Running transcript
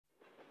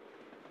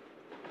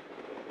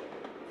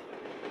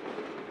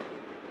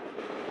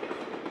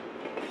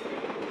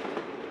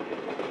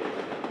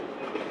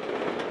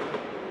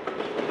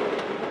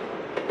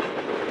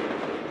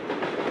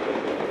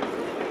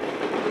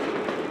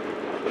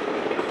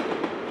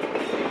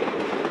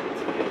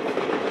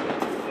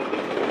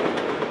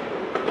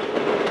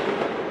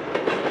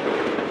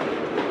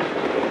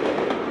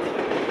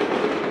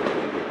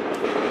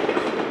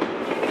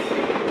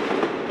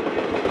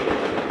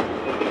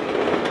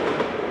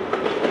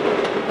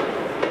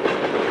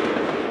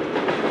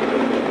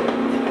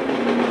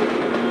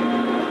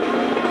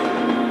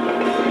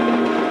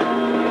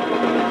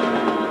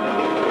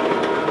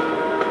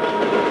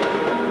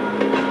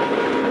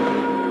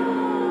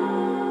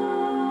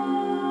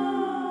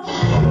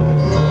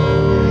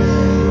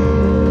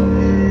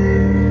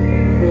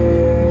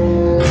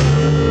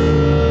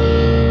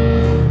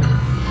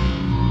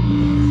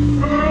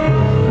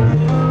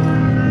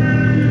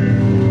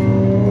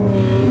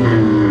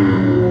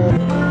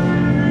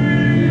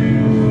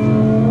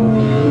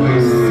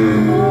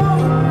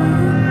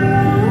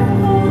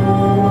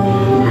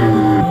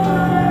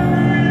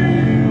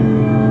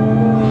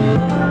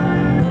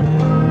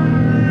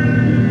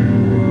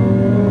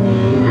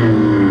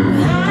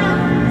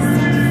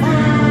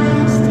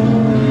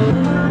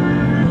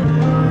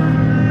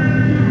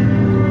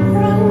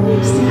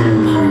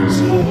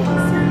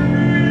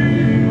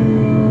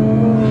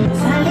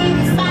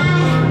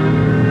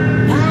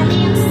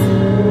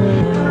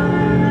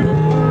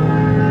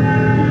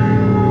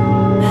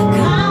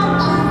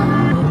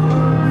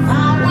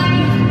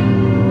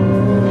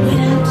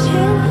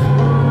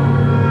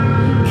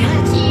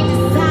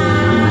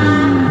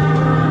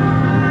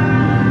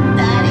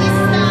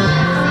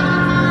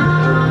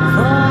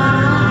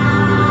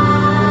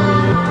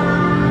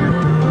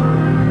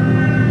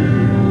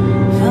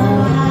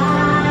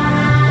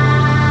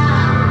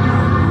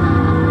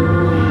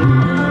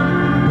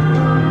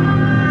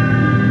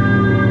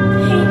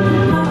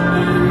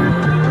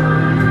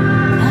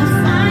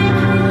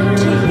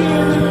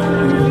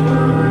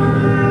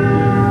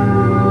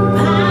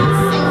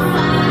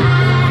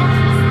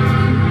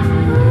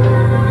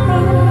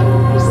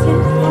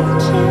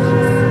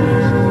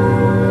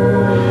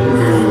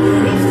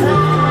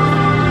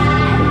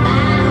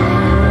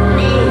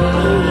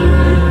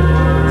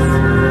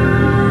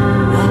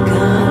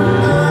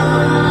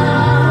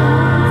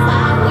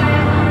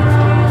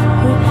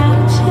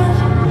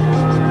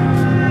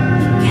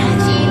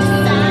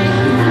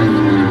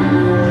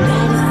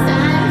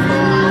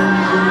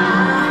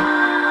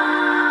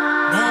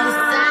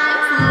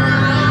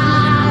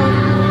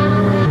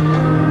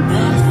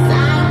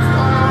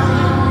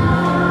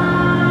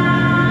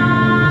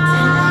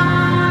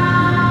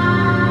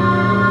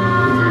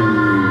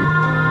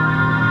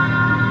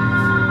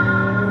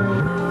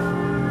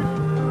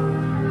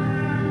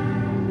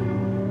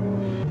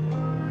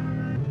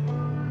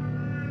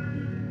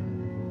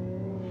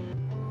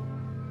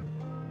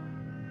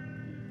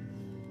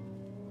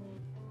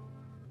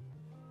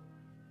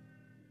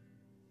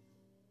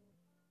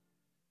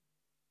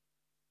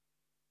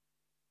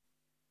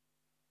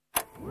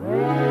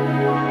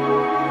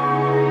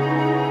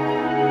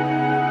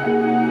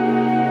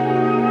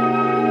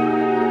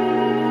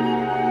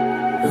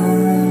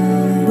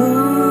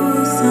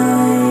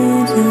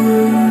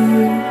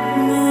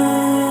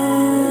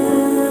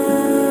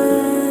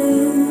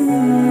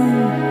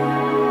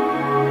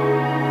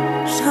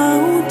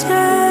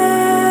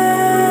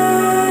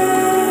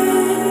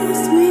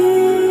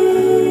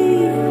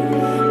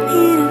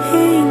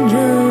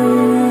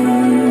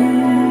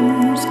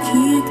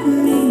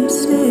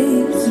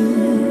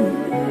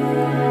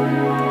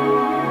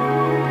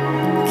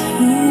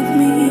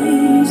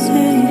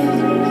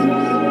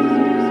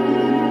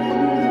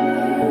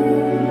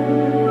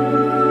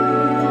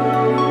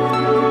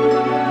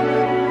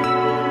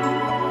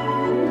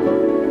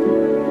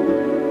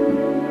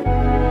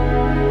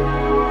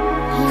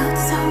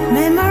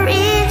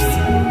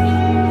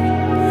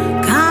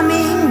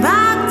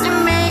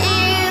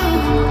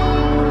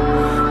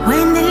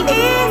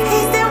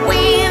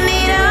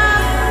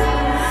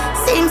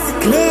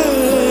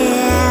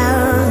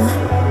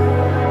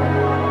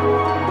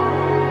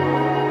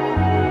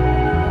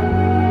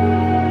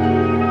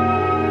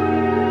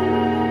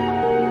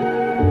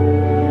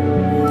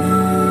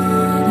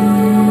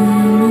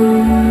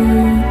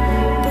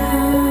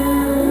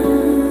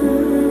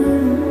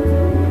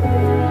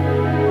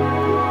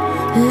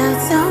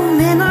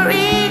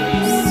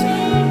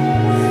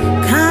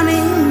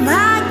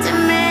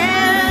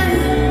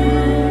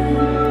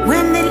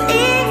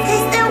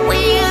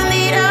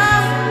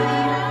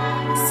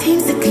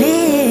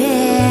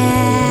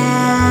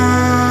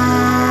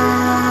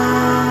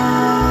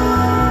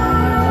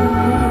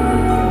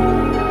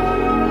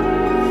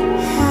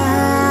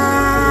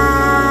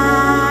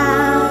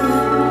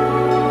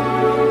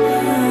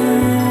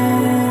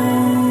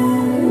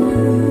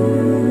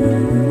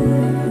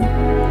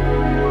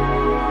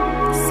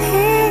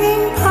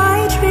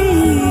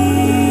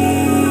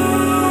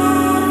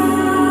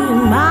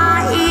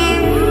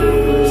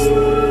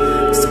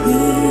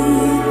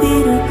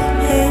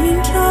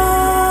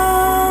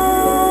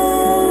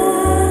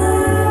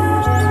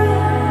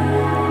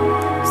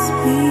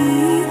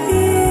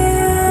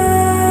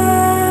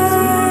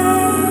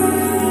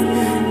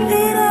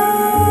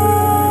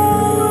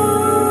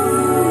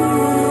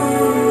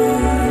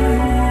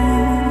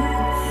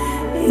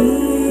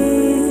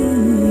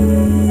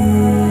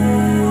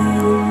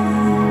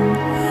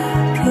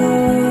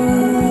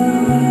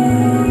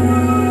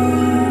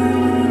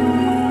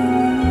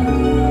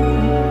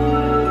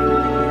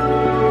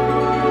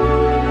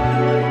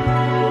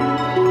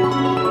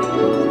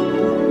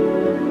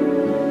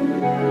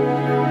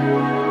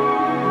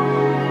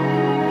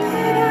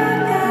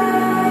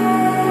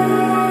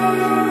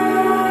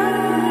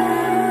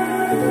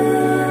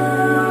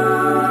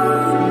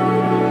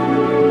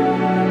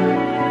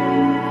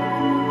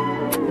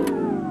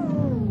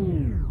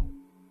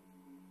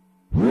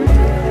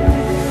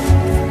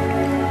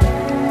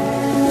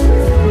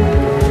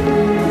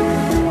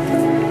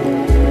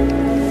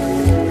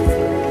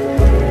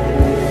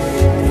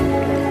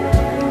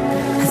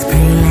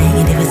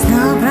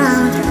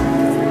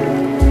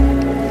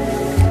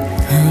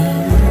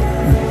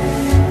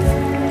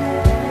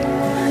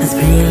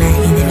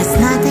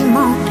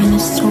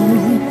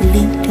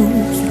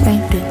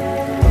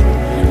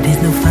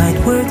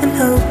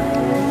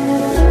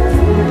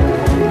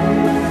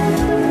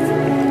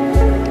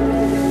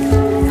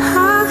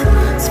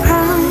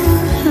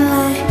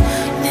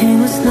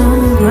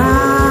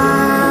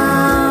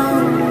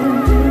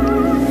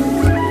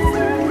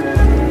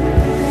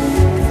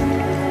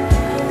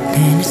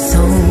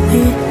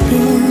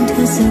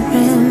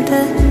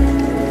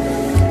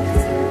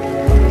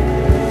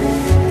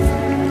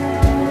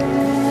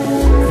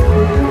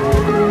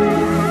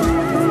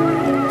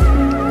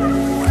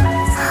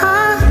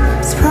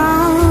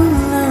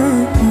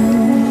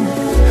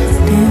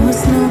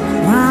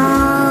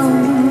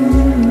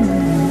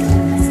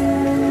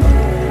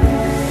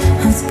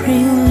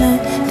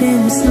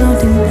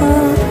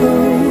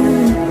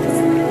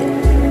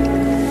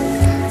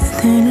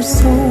then a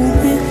soul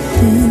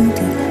within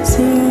to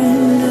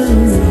surrender.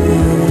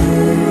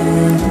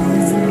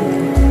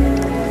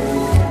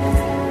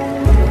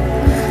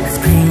 As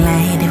pretty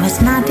lady was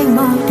nothing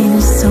more than a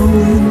soul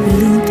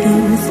willing to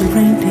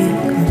surrender.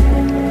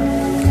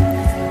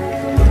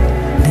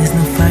 There's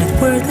no fight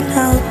worth the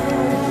love.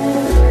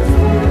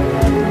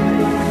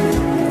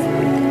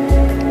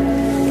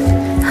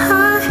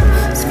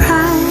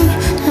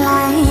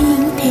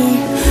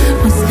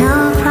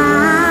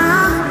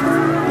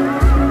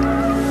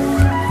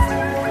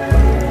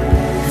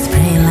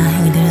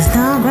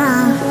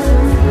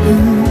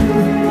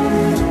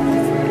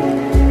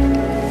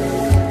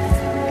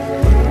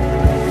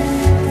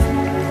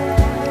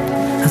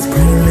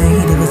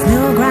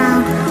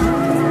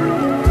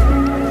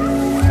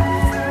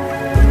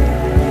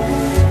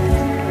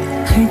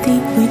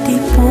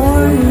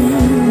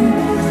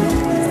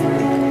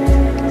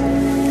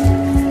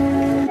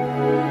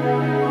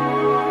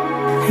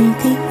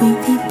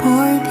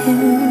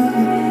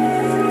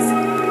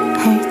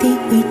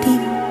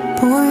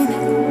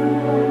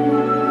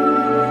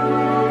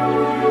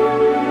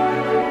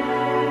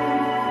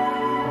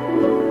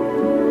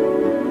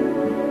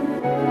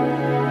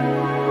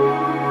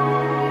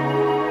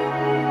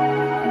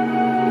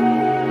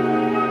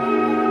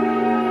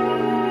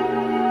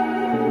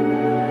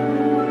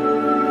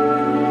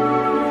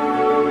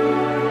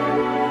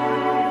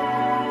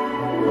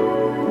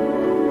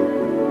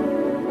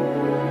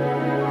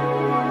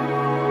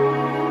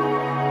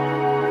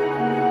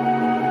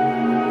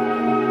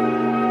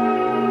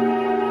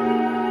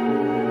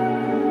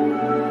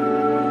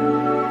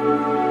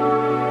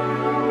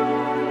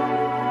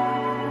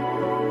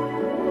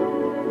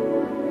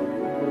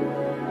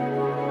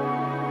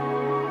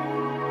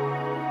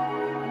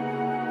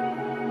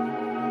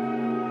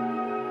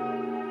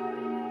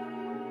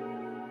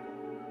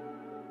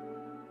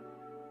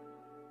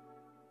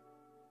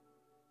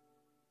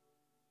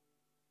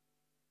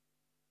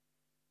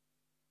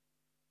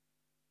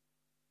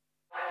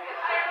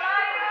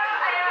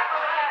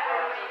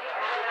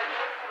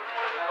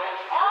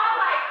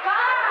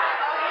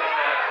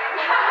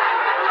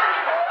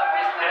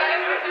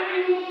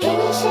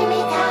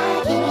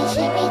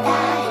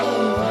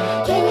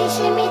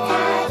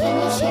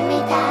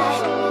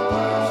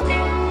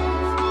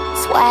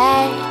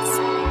 Swears,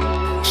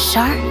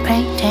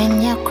 sharper than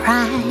your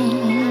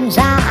crimes. I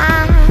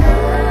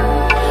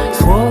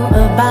swore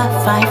about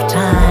 5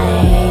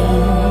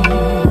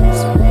 times.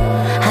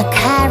 I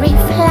carry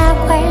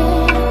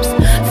flowers,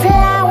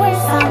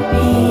 flowers on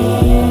me.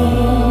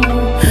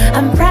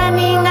 I'm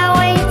running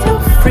away to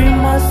free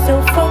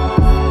myself up.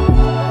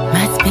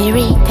 My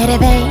spirit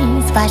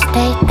elevates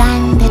faster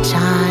than the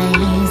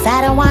chimes. I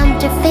don't want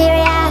to fear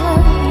you.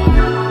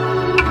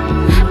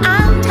 I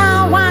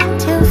don't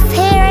want to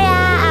fear you.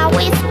 I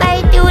whisper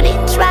to the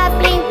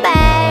traveling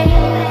bird.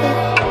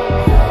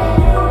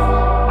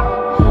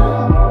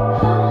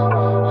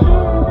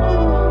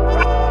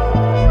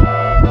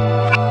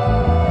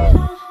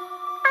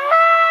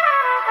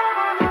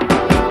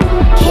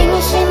 Can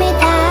you shimmy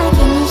that?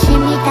 Can you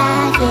shimmy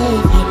that?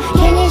 Yeah, yeah.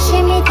 Can you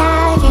shimmy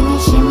that? Can you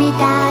shimmy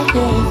that?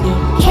 Yeah,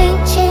 yeah.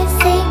 Can't you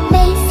see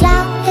me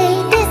slowly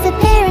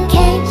disappearing?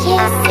 Can't you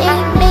see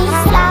me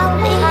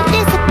slowly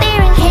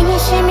disappearing? Can you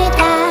shimmy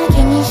that?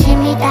 Can you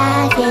shimmy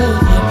that? Yeah,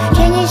 yeah.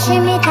 Can you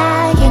shimmy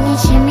that? Can you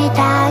shimmy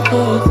that?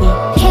 Yeah, yeah.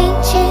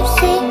 Can't you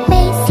see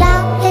me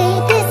slowly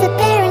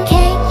disappearing?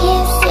 Can't you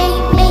see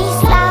me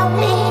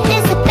slowly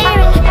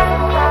disappearing?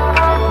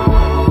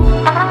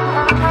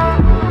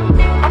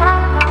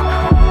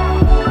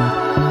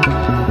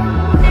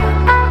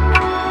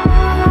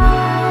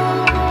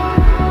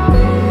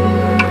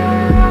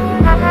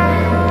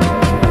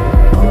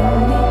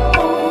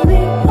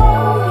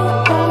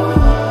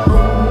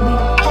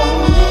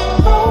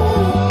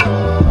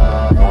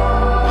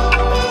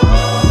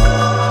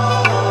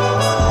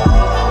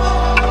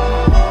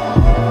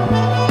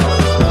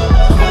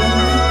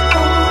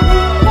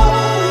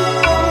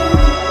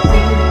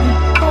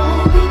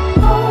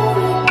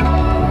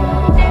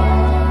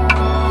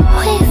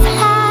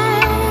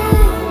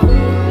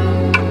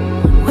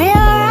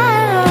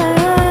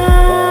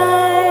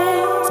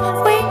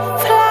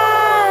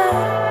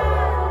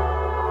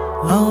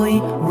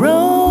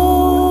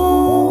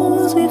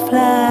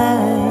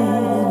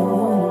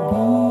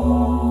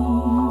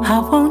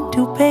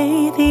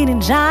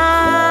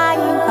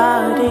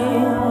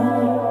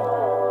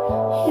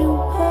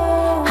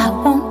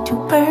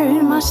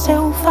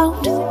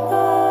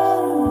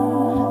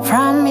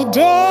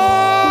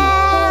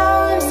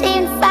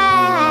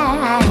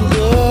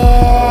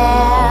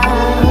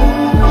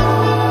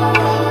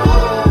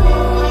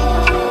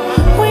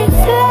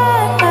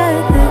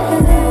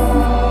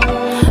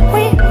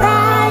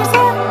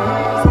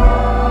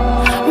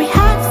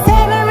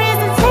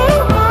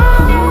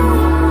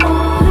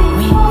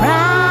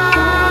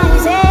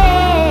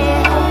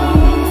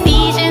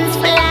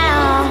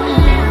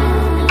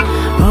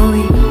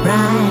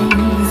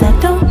 I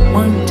don't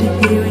want to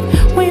hear it.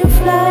 We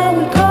fly,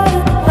 we call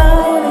it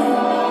fire.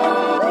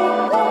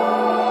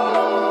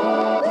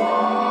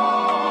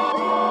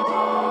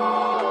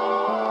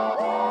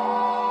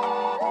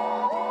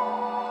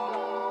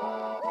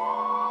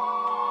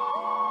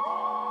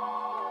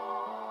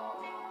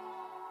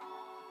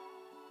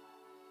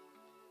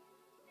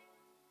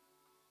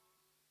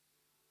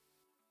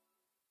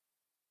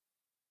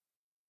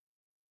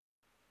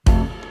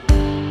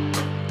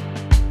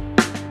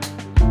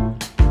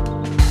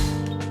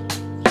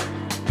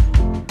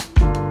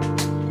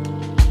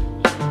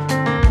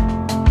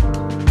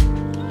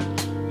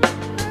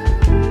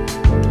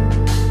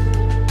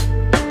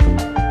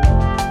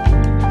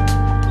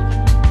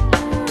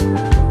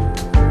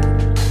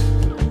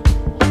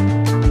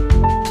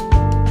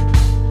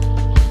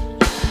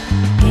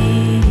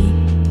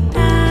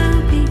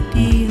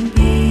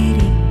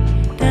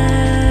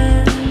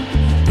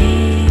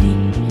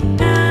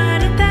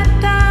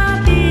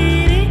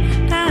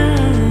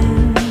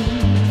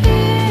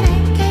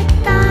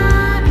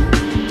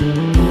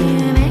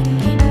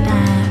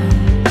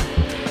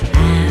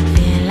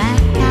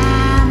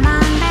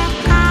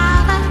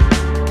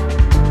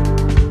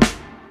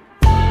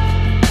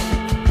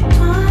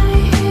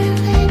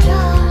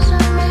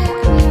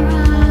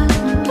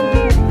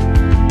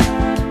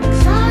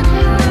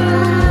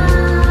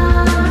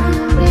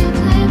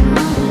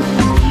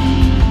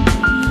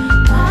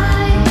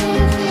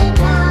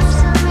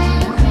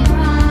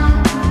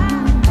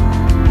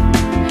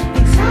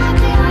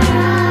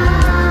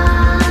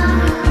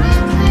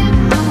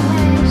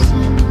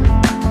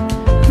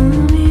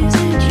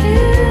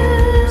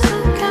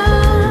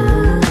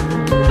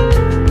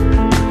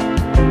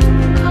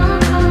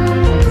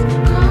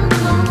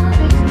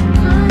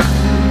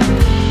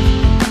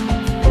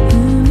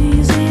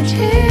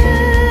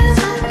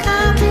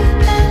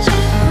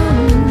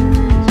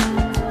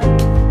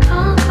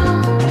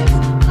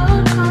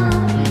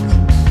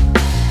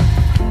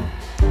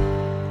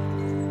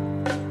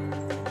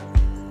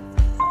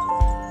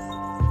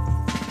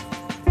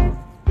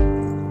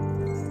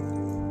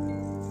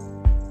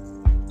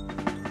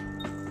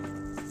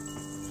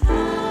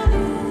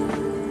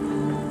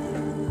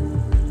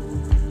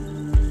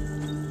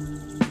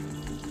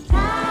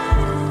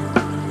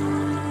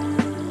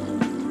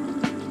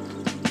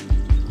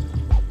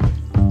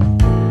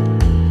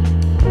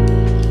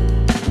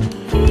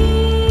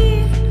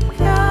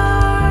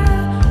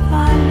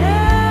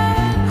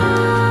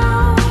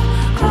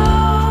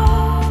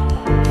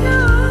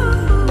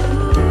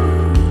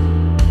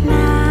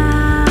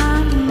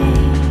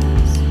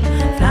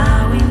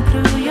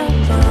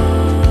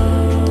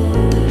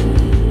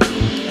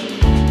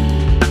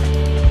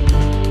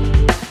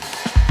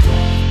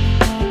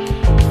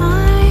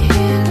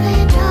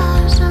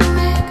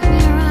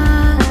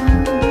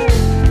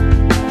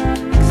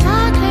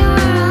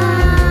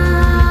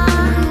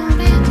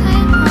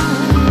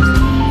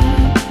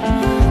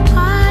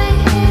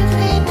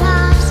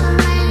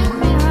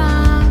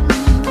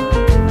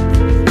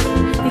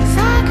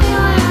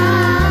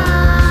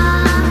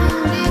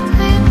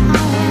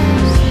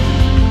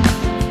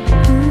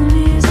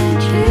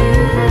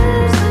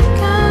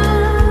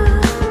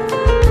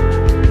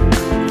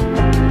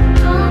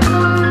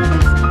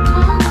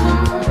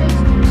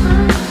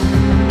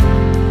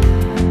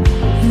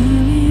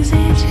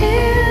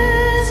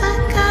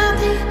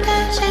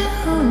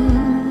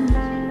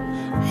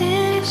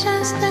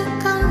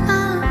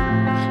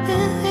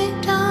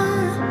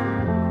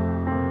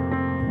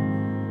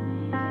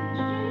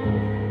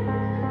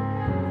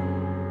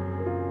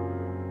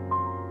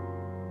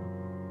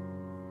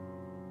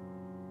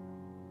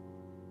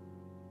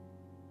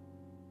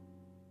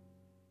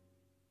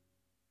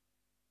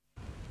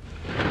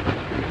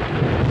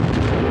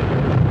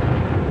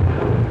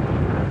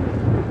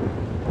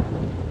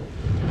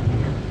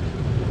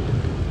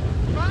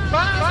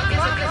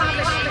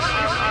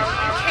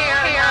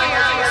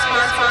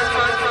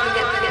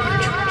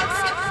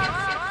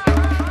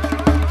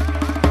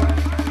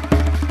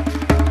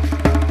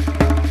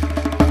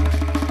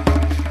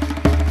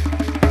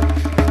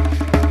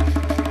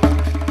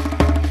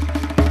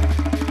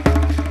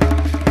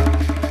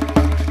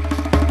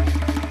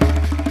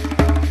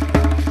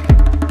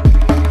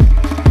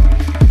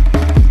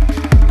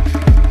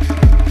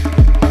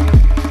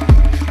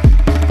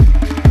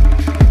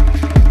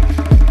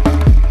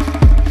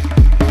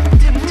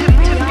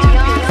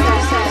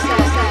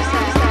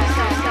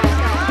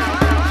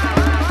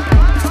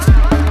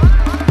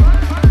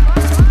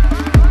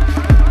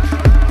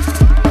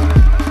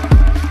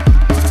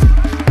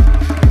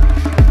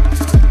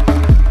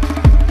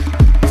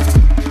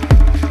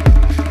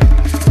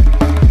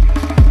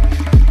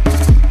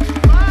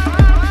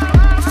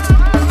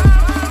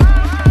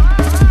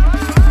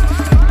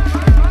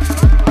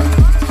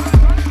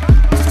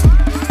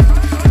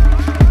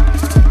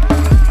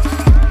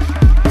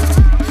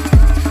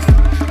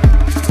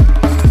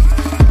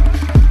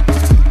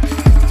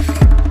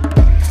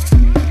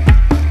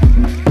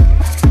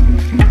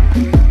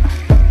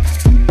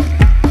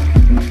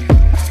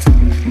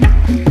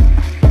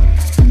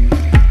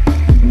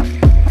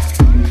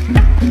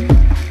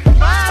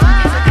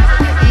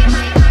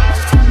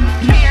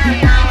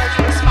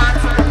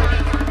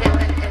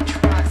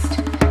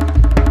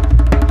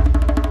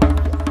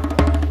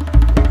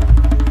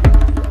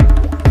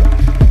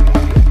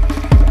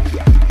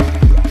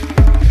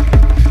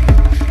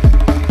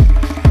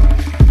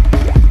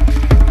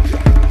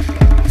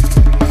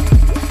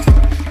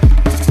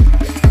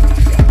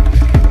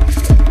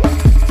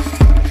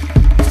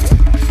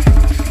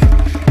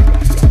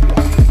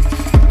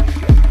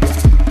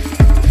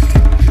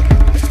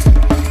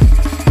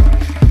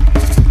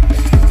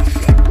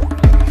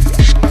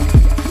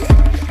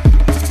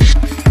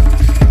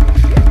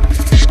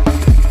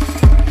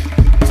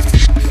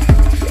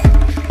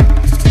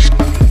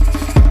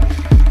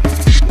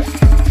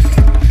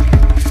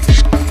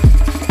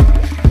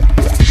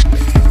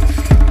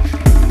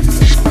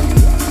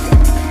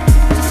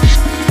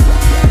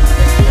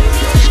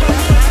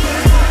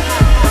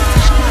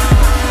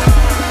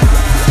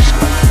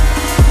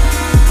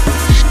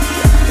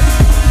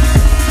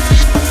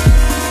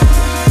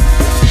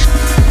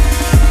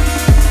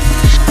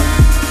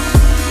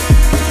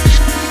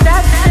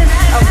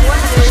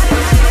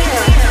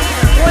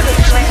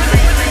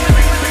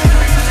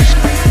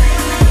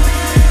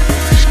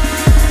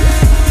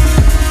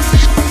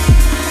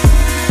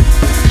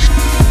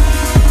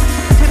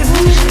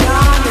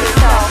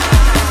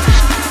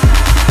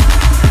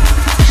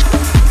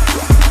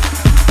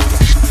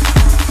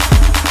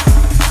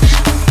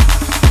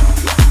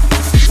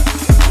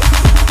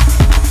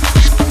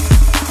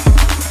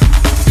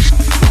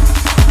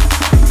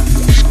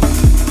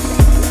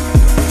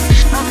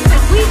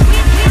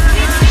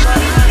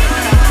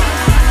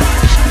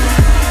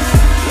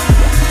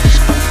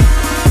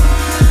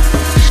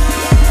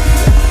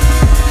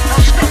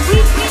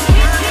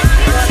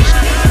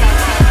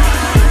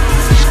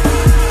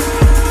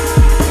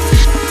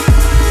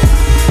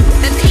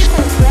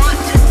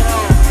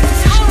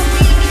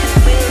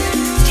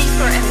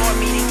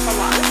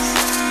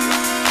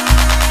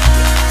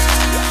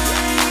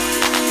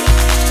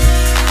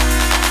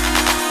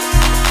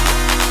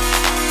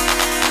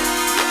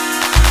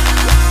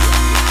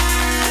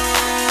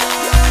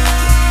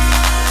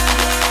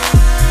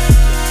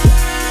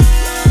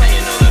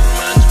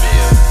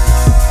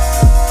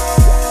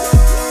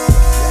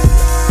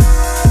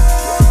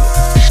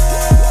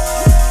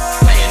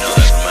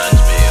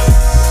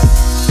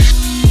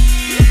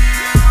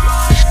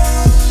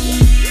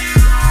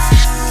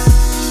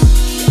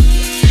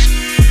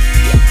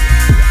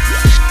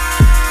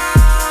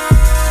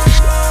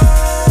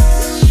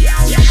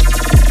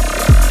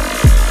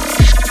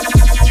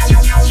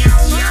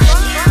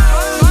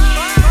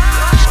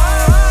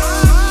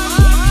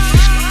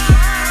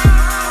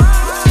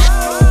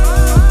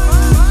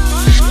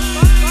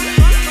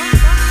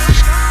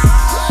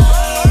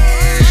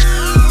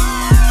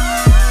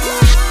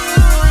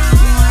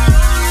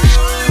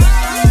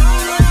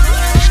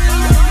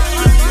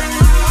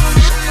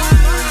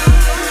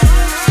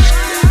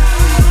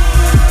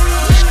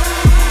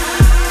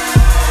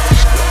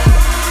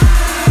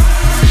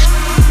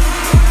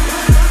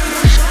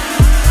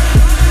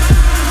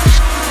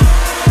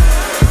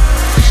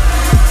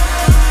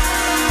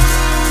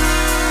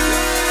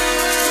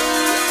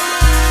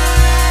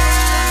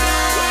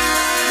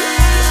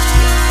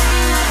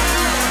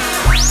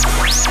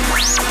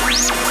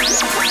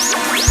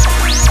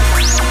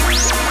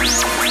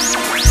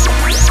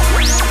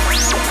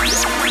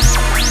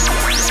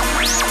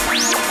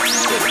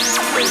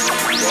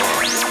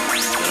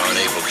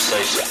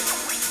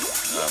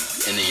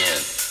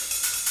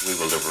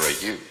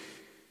 liberate you.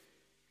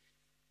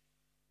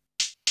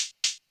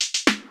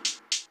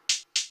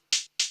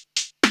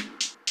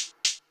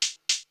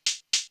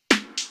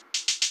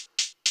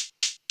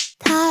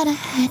 Thought I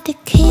had the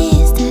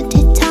keys that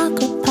they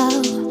talk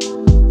about.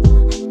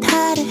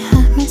 Thought I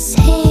had my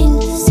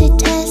sins to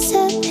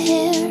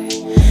disappear.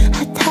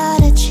 I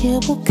thought that you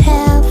were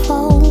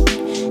careful,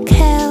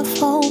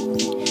 careful,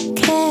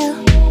 care.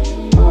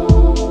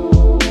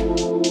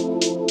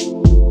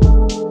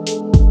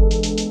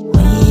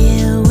 We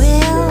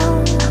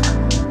will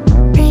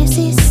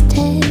resist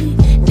the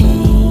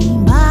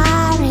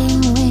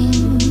neighboring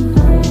wind.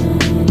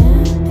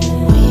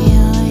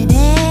 Will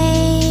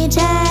they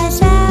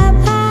just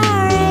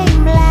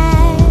appearing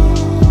black?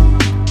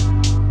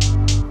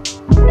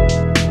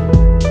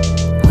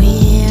 We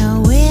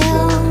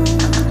will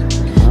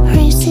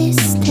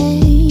resist the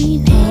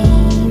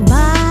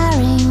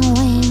neighboring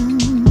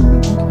wind.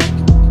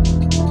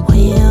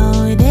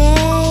 Will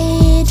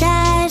they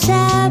just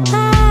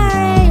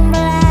appearing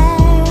black?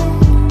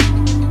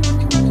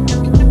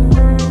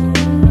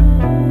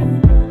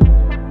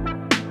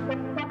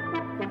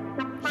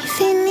 If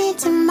you need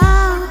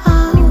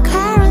tomorrow,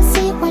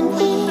 currency when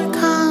it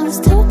comes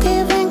to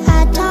giving,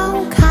 I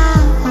don't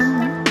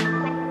count.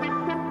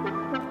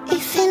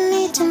 If you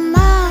need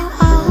tomorrow,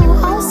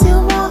 all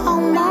silver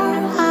or more,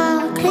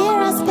 I'll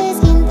clear a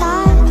space in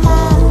that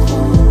house.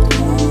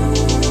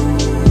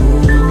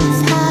 I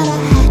thought I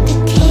had the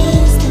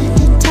keys that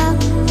they talk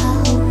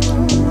about.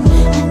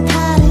 I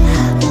thought I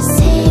had my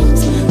sins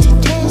to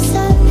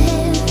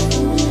disappear.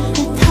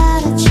 I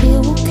thought that you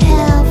were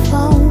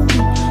careful,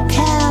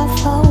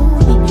 careful,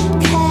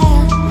 care.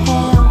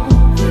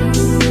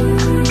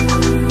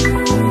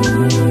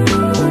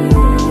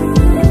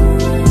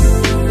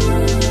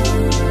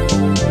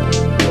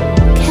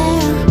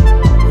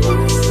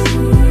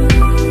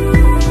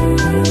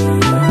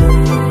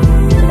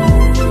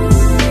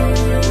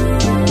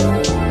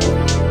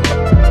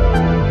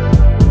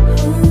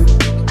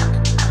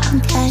 I'm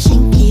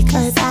cashing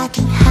because I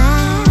can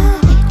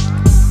have it.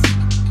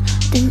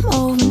 The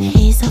moment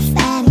haze of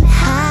an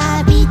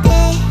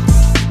inhabited.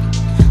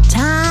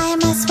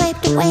 Time has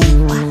swept away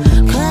what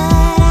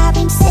could have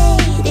been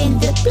said. In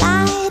the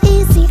blind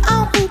is the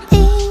only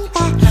thing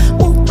that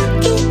will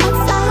keep on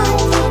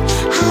flying.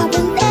 I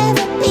will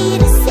never be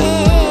the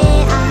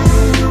same.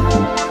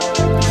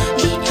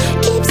 It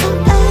keeps on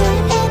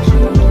burning.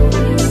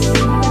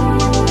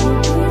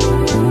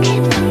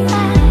 Keeps on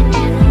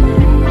burning.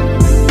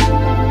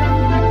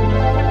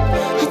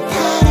 I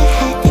thought I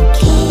had the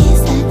keys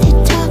that they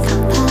talk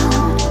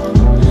about.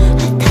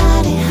 I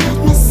thought I had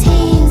my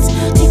sins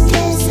to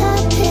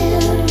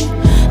disappear.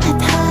 I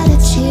thought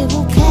that you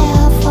were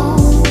careful,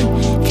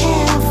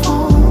 careful,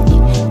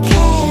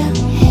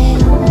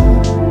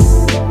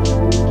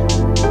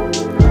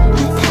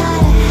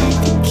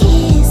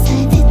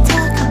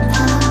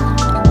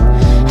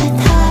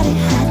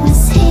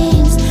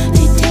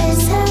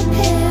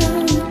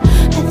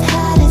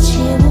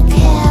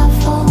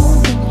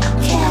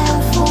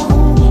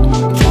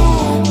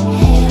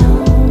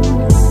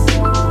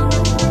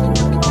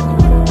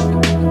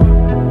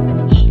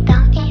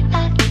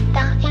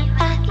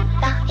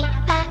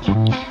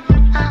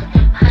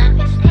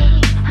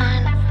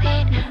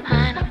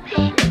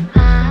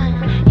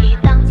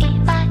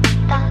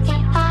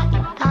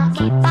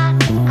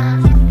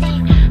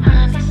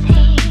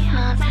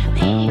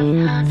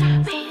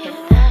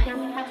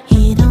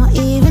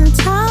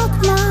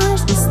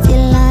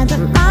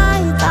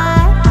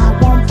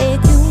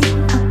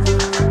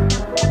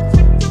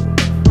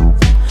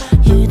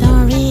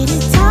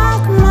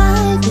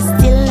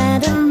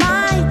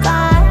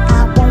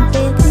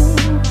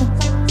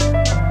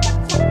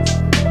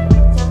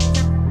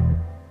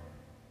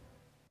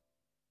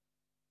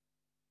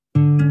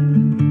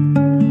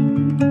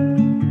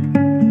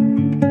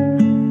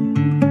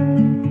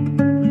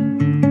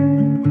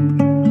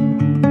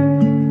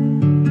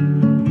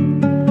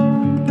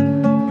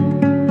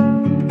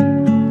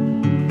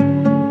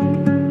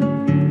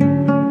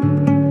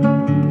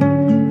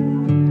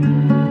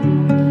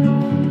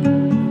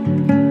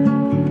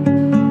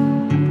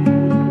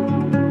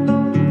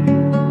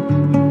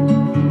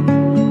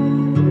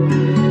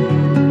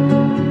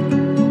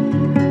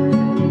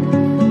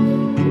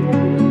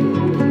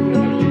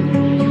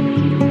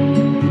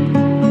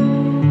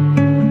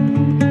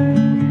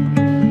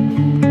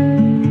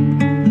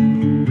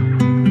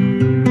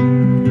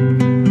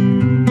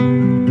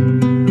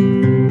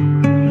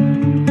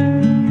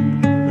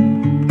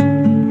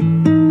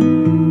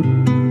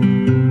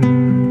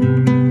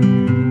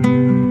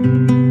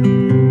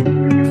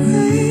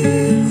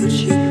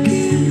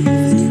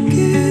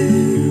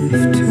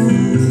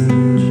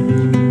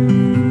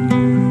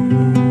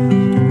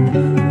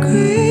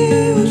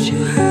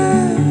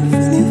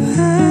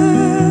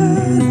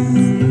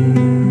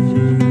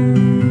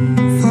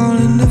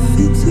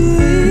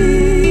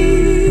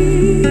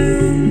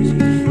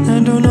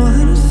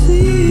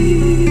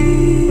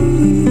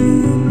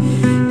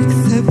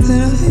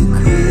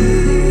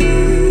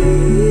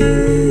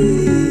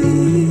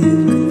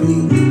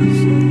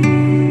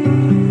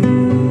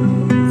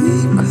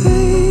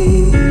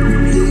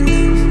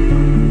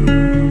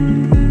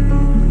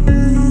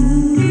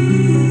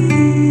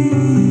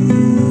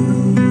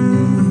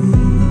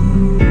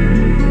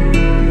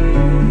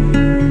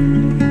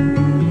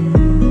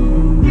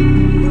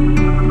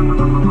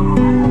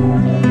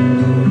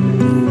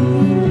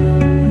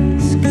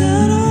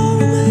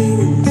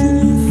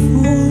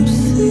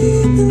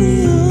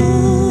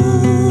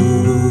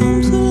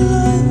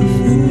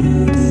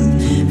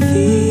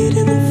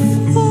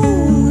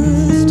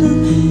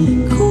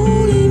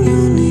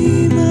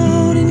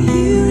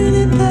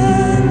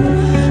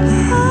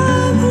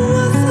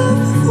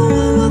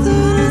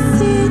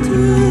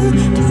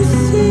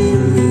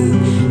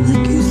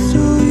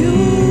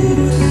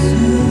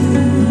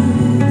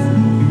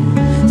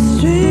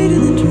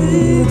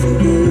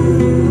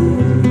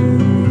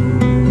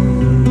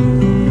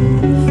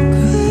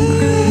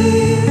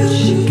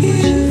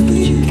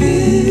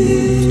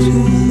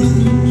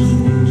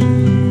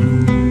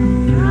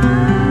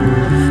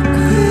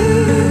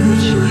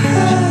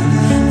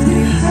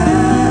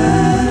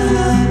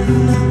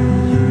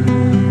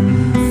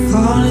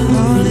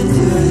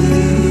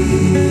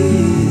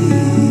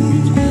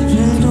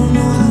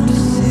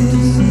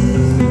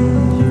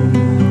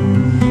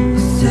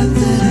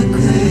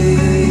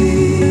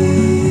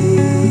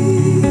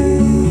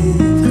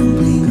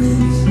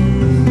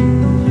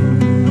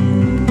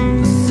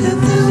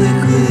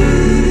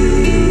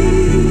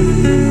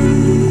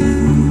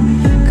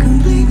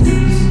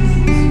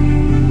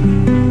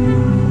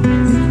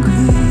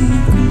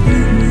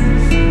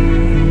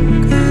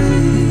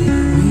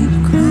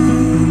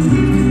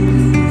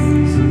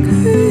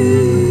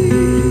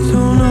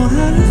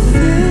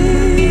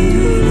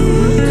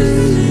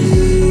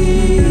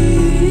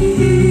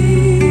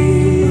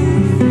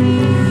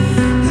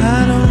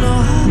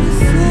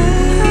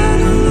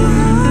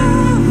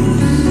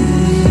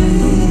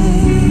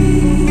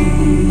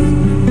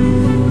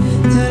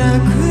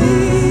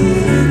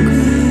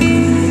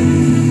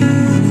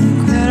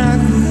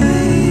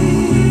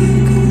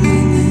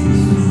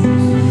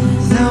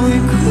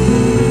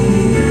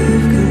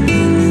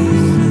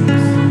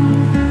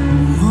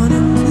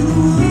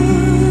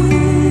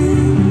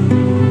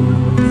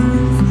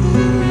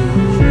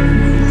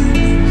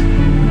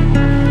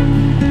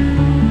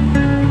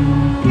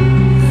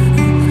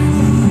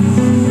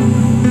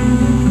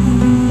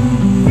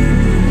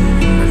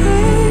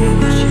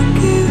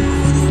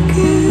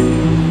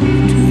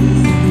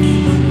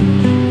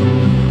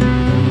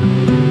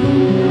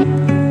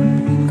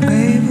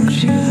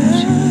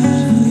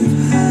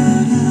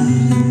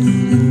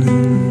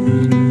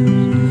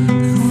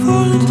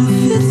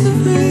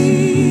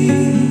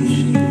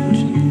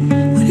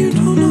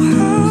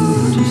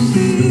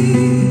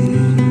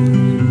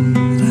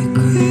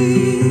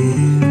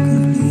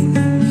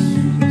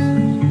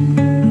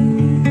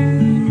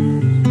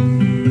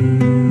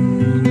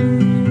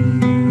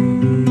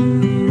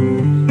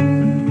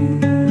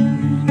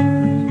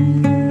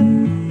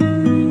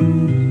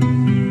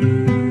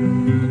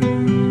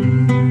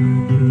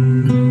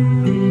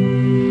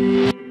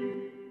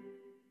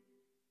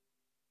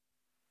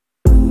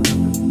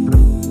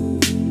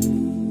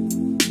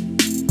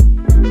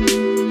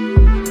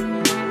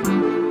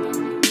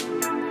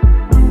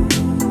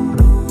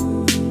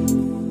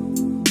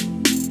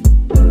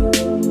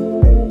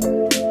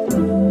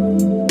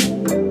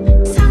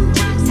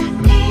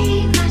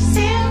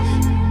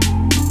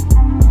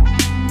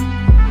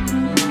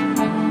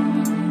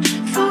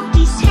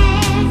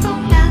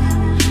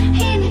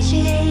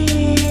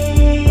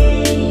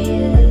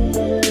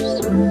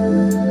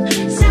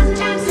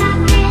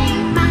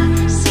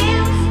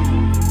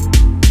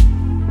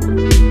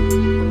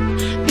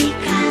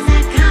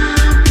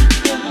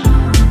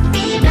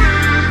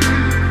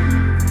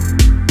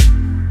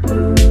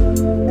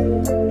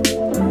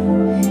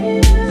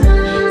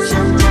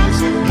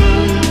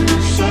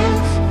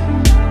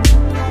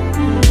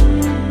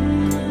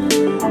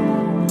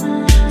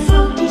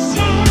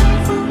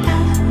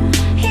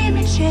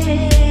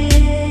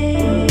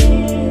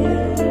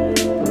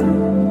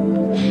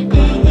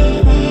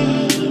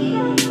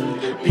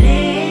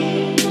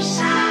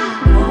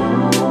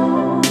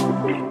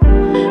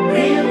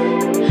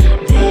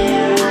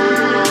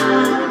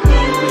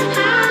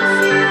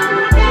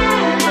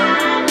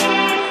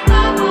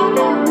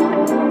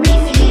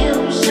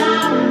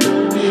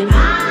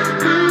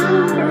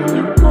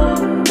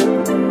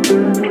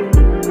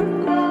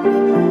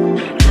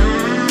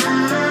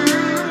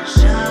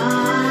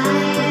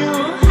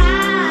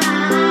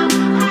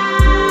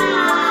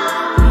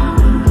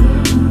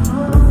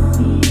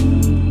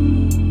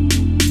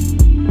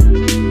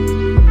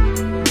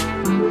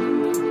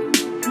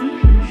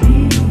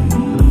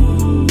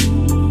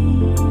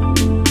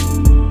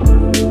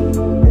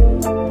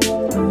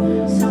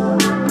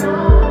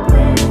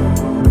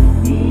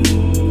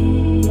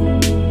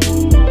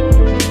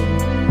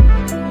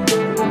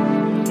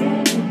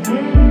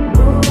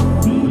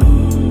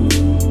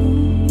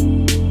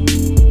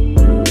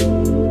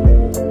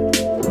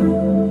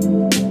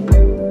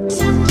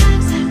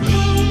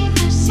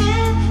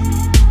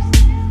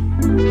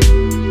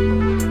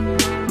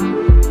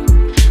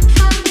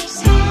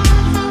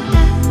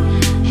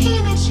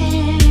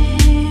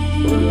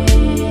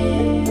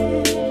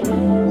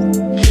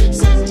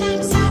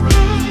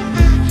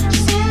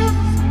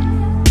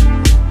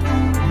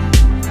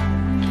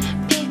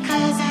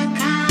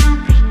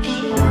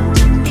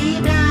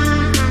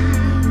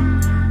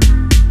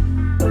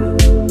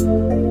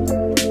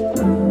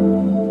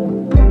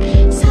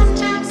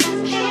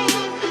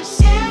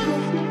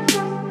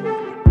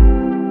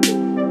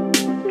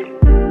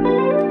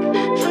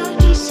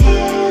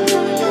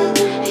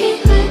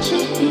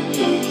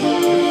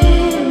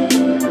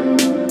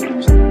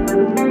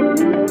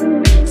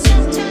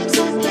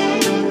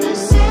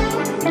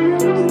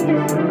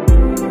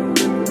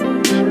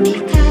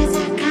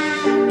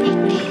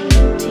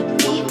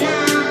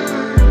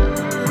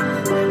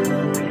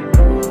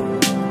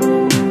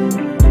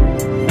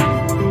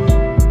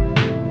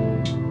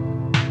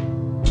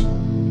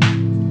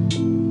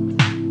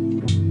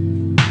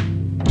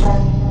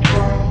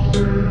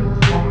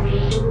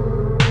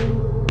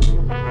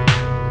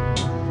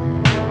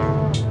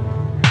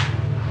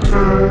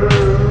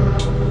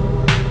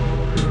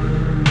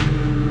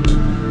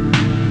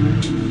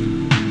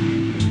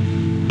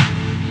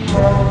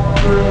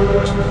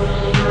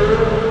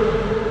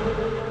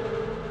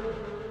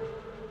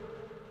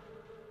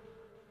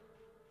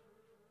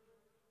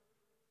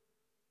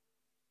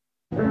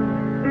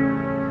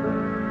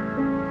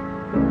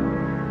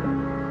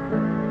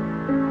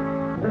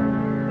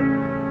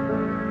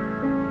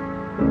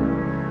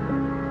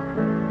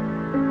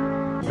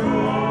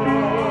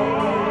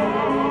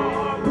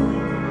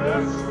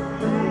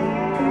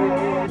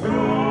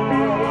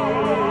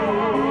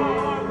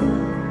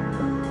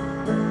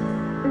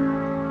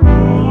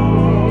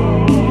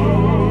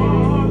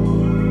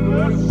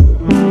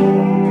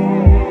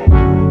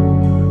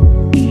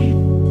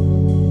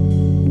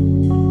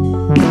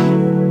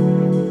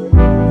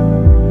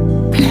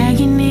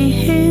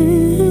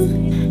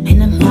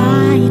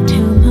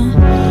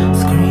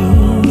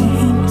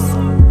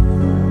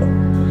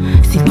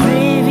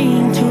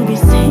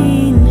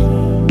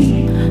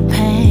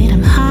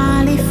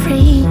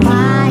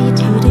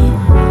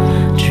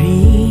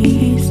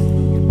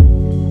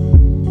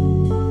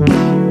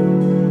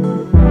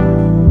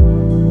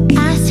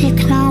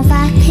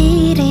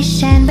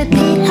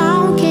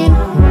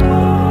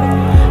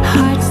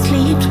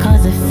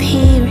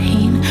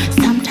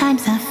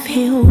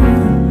 you.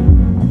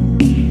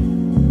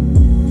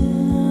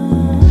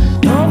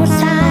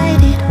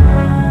 Double-sided,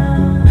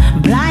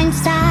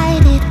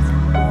 blindsided.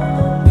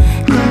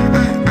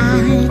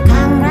 I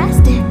can't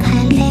rest it,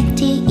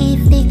 collected,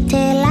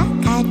 evicted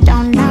like I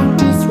don't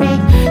notice.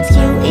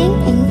 Rescuing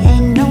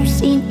and no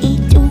scene, it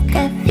took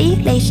a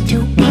village to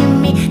be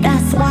me.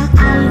 That's why I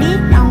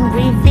lean on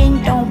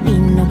grieving, don't be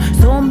no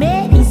so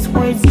many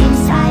words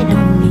inside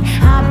of me.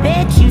 I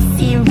bet you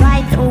see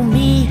right through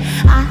me.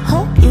 I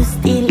hope you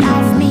still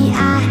love me. I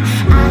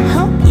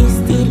hope you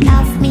still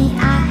love me.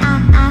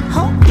 I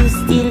hope you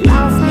still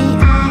love me.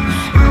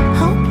 I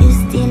hope you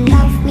still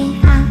love me.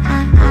 I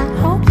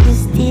hope you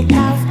still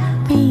love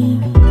me.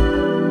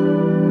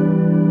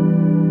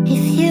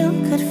 If you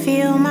could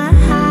feel my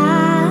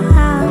heart,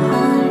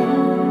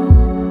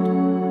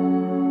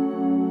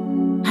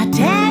 I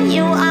tell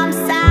you I'm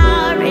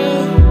sorry.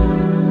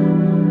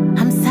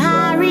 I'm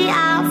sorry,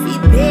 I'll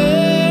feel pain.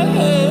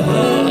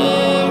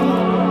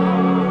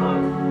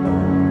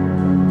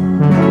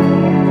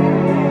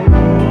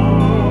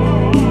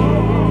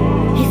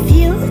 If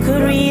you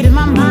could read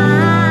my mind,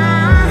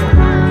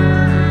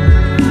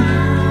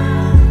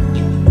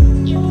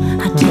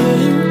 I tell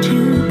you to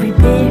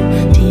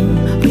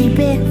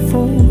prepare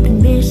food and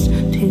best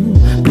to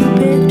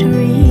prepare to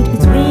read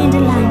between the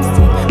lines,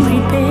 to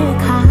prepare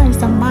cause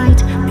I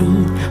might be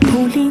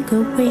pulling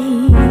away.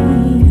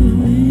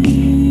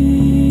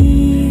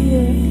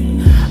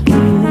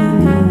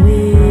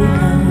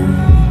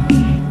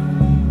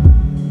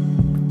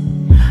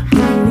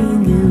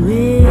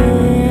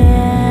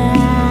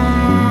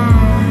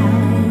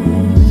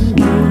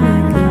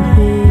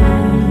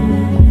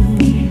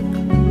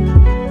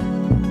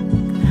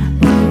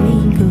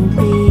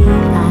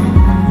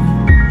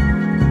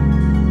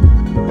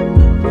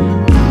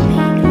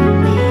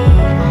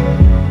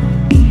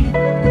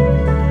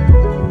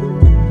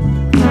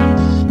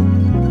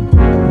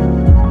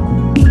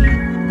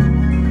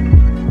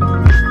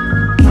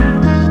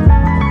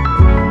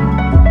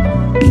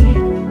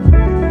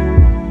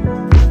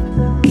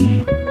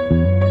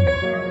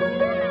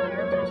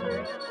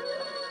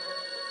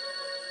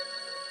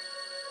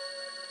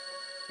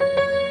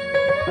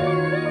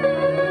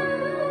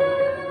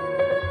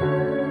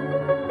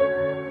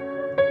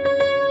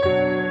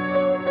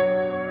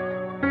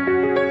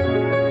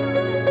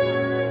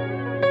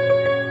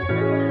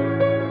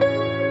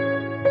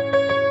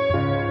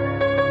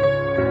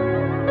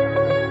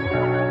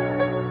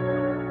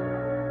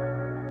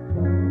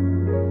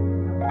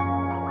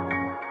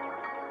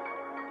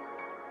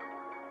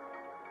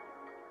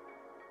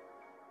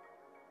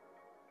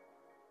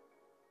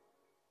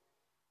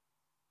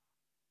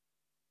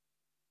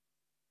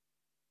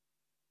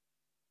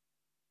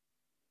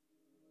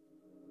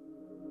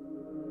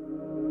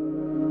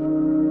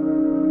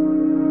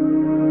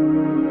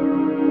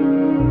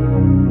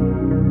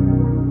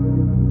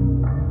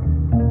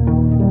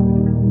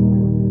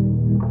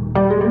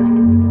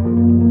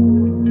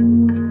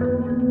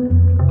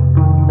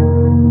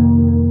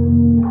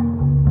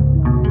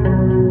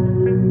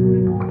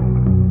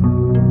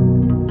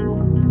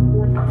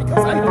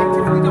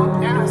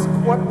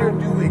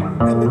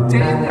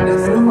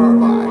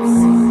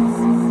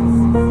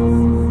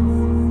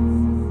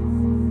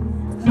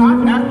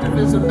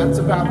 That's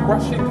about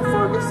rushing to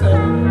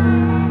Ferguson,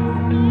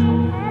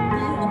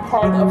 being a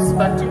part of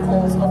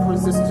spectacles of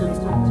resistance,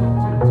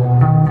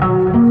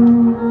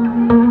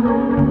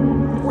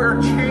 where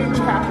change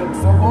happens,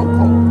 the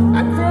local.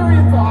 I'm very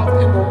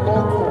involved in the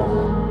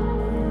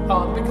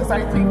local because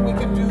I think we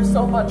can do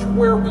so much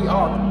where we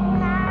are.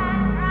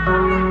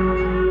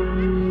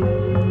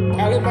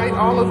 I invite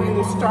all of you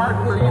to start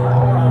where you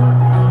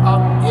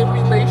are, in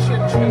relation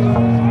to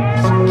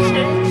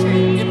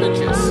changing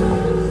images,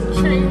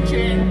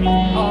 changing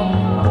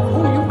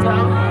who you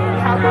value,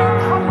 how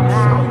you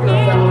show your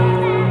value.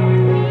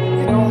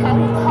 You know, how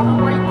do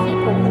white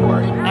people who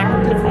are in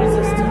active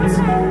resistance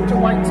to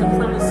white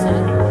supremacy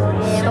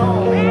show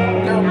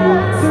their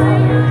love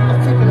of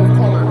people of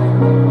color?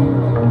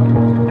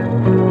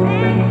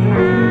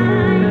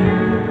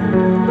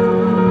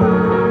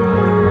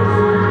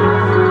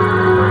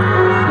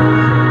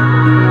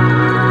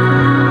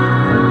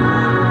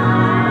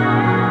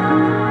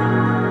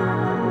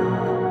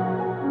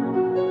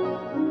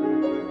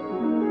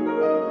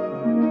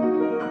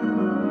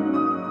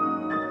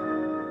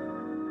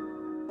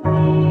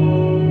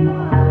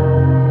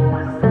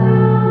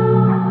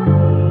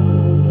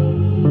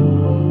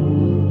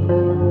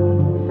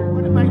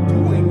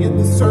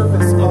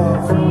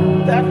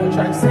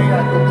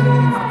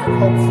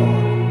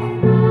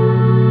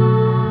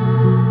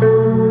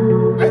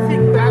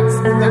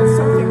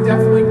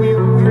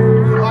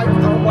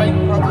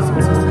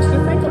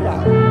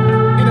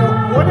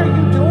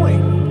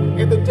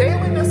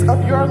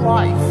 Of your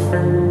life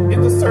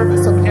in the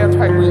service of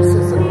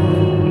anti-racism?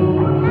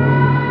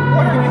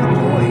 What are you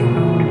doing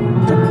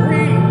to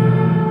bring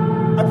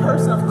a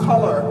person of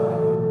color?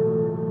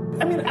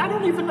 I mean, I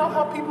don't even know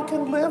how people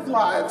can live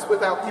lives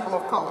without people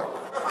of color.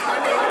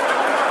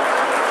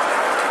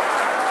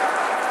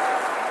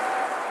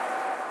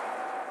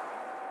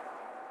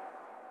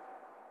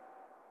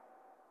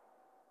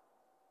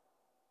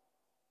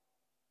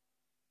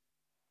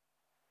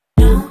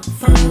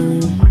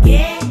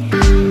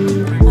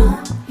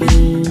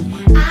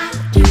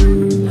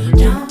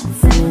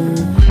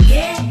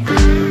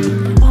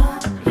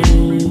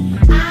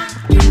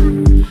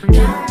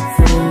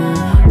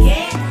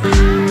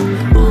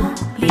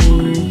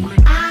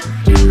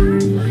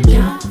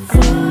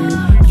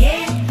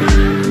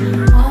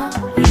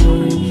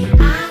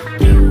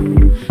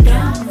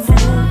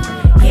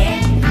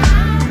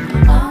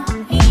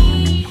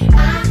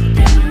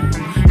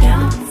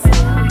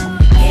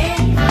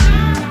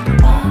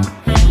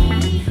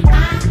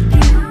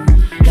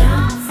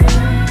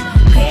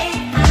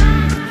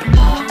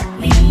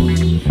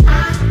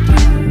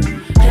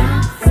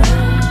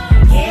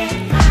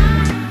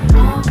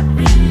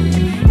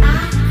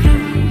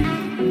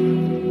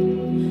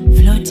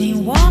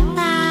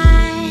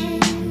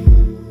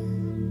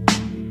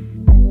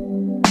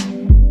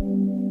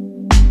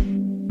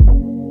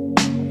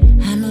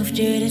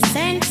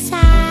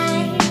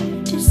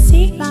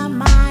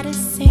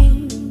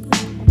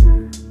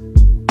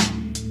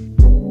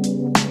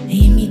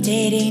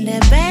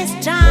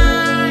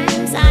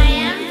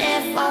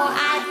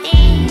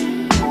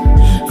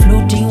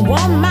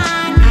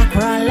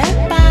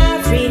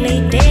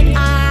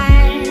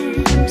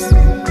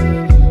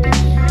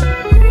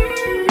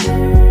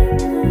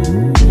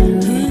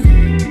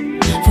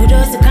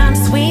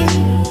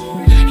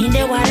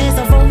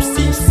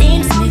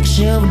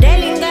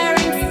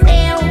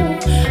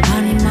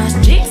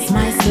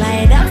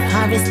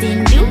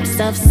 Harvesting dupes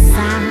of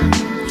sound.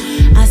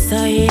 I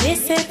saw it